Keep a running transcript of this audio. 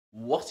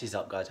What is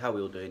up, guys? How are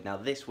we all doing? Now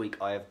this week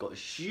I have got a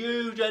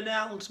huge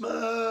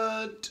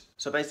announcement.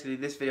 So basically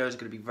this video is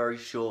going to be very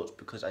short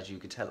because, as you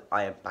can tell,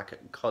 I am back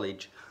at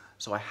college,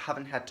 so I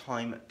haven't had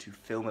time to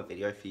film a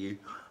video for you,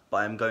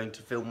 but I'm going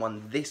to film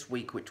one this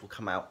week which will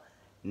come out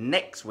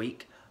next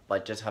week,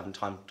 but I just haven't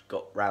time to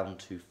got round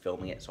to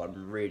filming it, so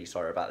I'm really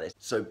sorry about this.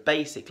 So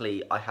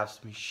basically I have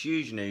some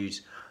huge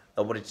news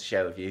I wanted to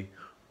share with you,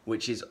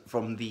 which is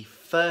from the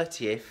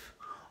 30th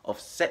of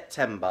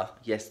September,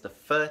 yes, the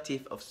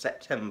 30th of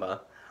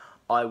September,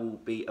 I will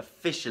be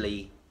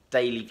officially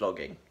daily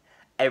vlogging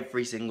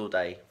every single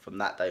day from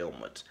that day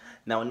onwards.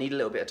 Now I need a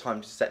little bit of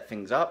time to set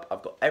things up.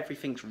 I've got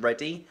everything's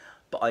ready,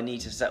 but I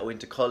need to settle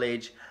into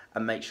college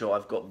and make sure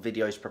I've got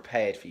videos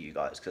prepared for you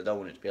guys because I don't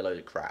want it to be a load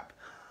of crap.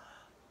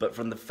 But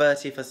from the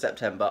 30th of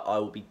September, I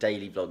will be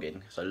daily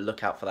vlogging, so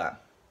look out for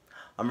that.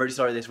 I'm really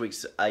sorry this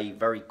week's a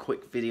very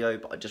quick video,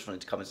 but I just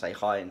wanted to come and say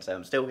hi and say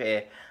I'm still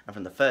here. And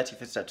from the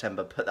 30th of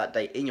September, put that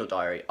date in your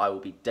diary. I will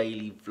be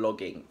daily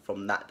vlogging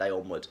from that day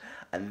onwards.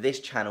 And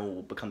this channel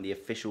will become the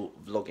official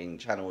vlogging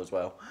channel as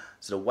well.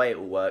 So the way it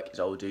will work is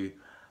I will do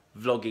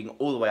vlogging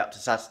all the way up to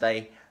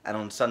Saturday. And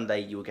on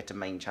Sunday, you will get a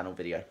main channel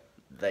video.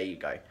 There you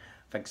go.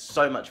 Thanks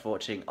so much for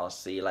watching. I'll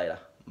see you later.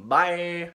 Bye!